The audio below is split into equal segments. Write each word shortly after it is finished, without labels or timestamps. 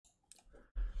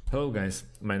Hello guys,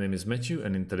 my name is Matthew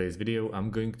and in today's video I'm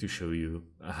going to show you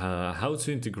how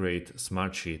to integrate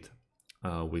Smartsheet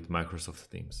with Microsoft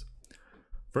Teams.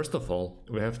 First of all,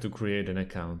 we have to create an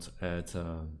account at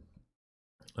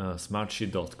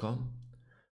smartsheet.com.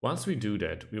 Once we do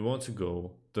that, we want to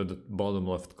go to the bottom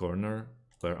left corner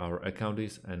where our account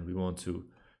is and we want to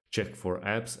check for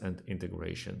apps and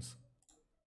integrations.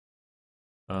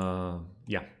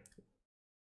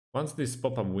 Once this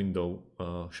pop-up window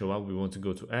show up, we want to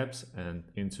go to apps and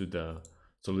into the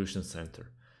solution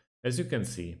center. As you can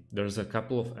see, there's a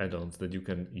couple of add-ons that you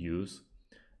can use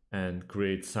and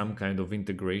create some kind of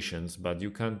integrations, but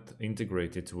you can't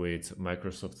integrate it with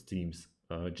Microsoft Teams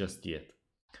just yet.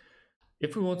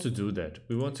 If we want to do that,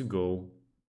 we want to go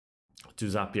to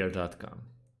Zapier.com.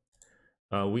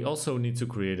 We also need to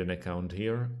create an account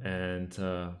here, and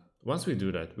once we do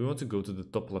that, we want to go to the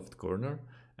top left corner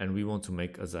and we want to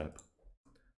make a zap.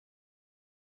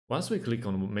 Once we click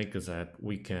on make a zap,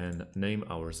 we can name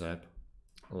our zap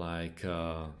like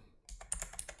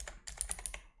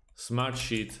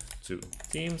Smartsheet to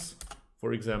Teams,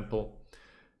 for example.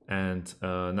 And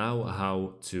now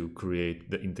how to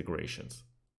create the integrations.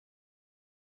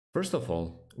 First of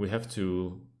all, we have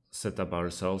to set up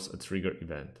ourselves a trigger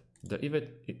event. The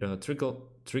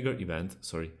trigger event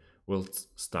will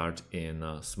start in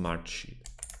Smartsheet.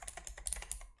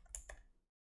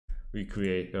 We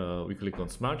click on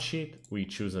Smartsheet, we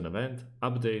choose an event,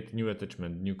 update, new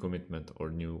attachment, new commitment, or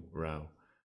new row.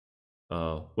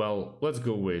 Well, let's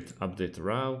go with update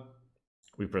row.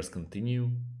 We press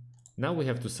continue. Now we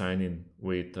have to sign in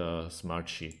with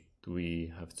Smartsheet.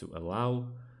 We have to allow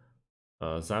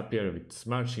Zapier with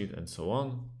Smartsheet and so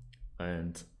on.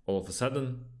 And all of a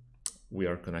sudden, we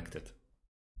are connected.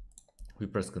 We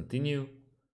press continue.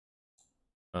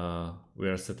 We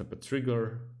are set up a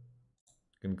trigger.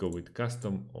 Can go with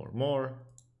custom or more,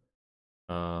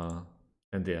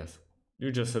 and yes,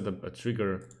 you just set up a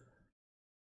trigger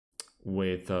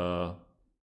with the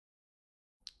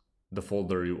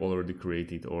folder you already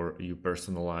created, or you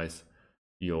personalize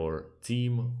your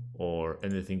theme or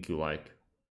anything you like.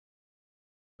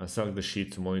 Select the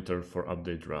sheet to monitor for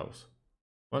update rows.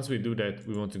 Once we do that,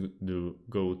 we want to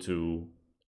go to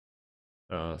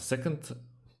second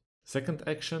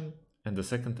action, and the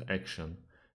second action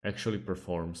actually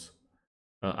performs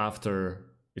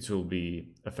after it will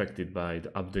be affected by the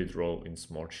update row in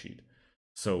Smartsheet.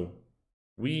 So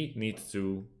we need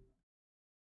to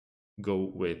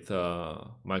go with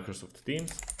Microsoft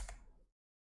Teams.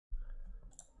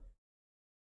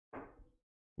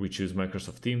 We choose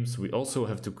Microsoft Teams. We also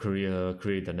have to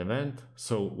create an event.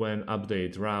 So when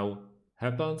update row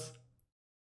happens,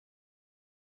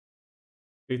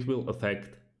 it will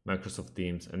affect Microsoft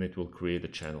Teams and it will create a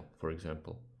channel, for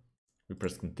example. We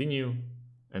press continue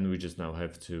and we just now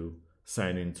have to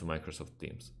sign in to Microsoft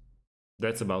Teams.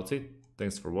 That's about it.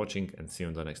 Thanks for watching and see you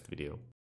in the next video.